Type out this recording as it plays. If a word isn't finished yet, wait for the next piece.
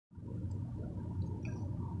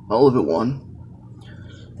Hello everyone.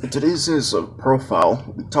 In today's profile,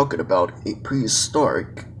 we'll be talking about a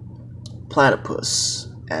prehistoric platypus,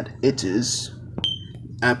 and it is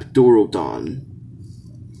obdurodon.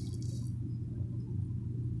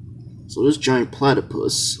 So this giant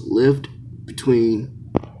platypus lived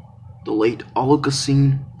between the late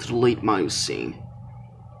Oligocene to the late Miocene,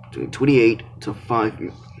 between 28 to 5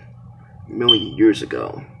 million years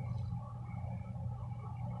ago.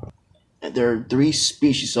 And there are three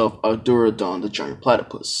species of obdurodon, the giant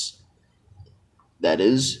platypus. That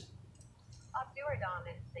is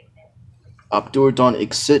Obdurodon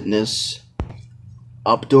exignis,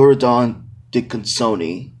 Obdurodon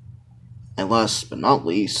dickinsoni, and last but not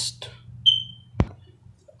least,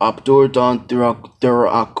 Obdurodon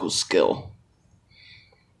theriacoskill.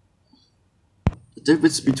 The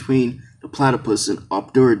difference between the platypus and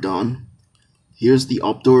obdurodon: here's the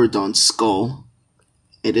obdurodon skull,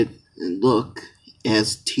 and look, it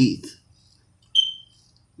has teeth,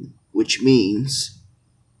 which means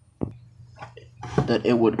that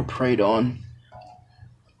it would prey on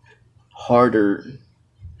harder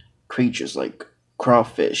creatures like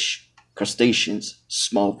crawfish, crustaceans,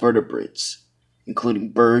 small vertebrates, including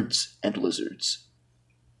birds and lizards,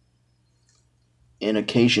 and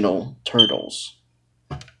occasional turtles.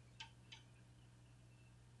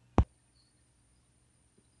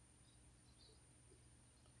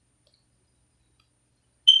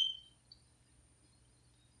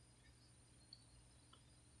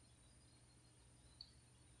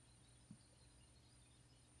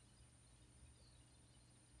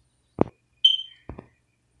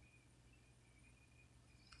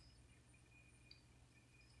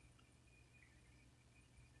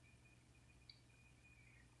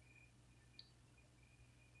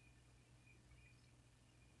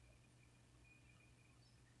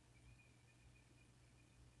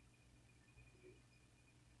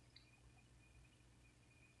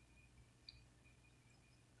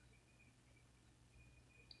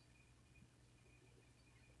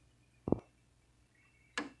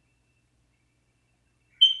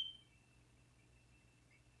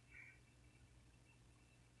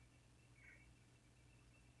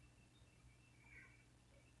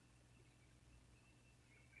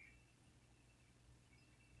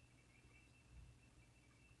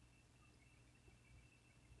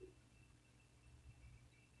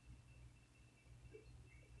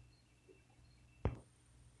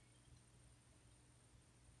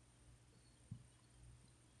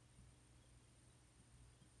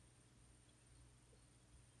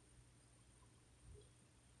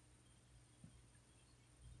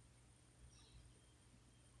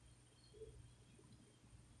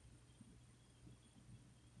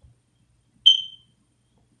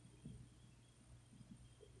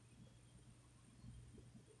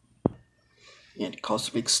 And cause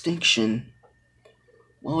of extinction,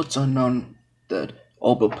 well, it's unknown that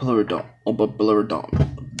obdurodon,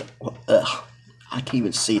 I can't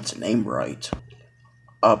even say its name right,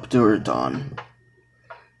 obdurodon,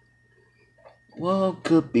 well,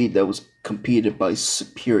 could be that was competed by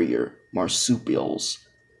superior marsupials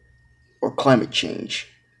or climate change.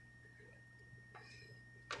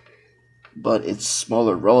 But its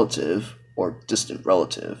smaller relative, or distant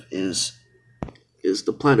relative, is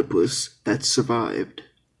the platypus that survived.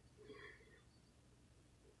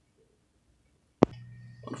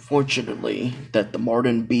 Unfortunately, that the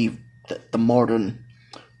modern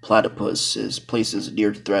platypus is places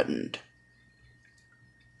near threatened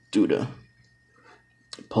due to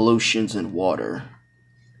pollutions in water.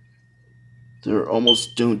 They're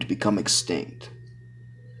almost doomed to become extinct.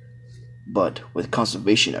 But with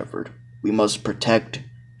conservation effort, we must protect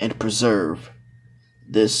and preserve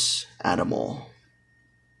this animal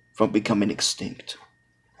from becoming extinct.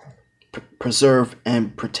 Preserve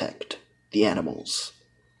and protect the animals.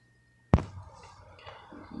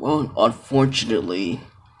 Well, unfortunately,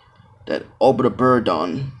 that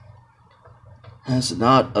obdurodon has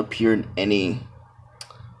not appeared in any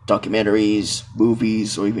documentaries,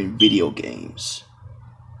 movies, or even video games.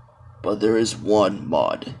 But there is one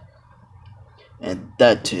mod, and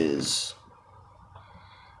that is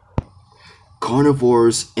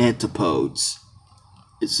Carnivore's Antipodes.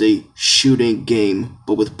 It's a shooting game,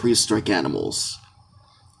 but with prehistoric animals.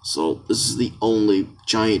 So this is the only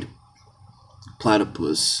giant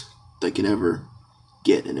platypus that can ever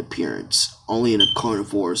get an appearance, only in a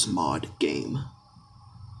Carnivore's mod game.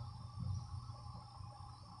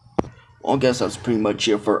 Well, I guess that's pretty much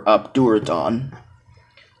it for obdurodon.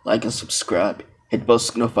 Like and subscribe, hit bell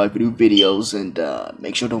to notify for new videos, and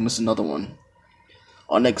make sure don't miss another one.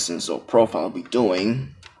 Our next Cenozoic profile will be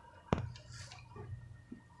doing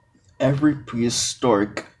every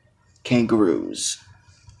prehistoric kangaroos.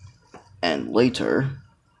 And later,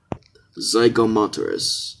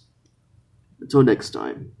 Zygomaturus. Until next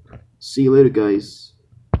time, see you later, guys.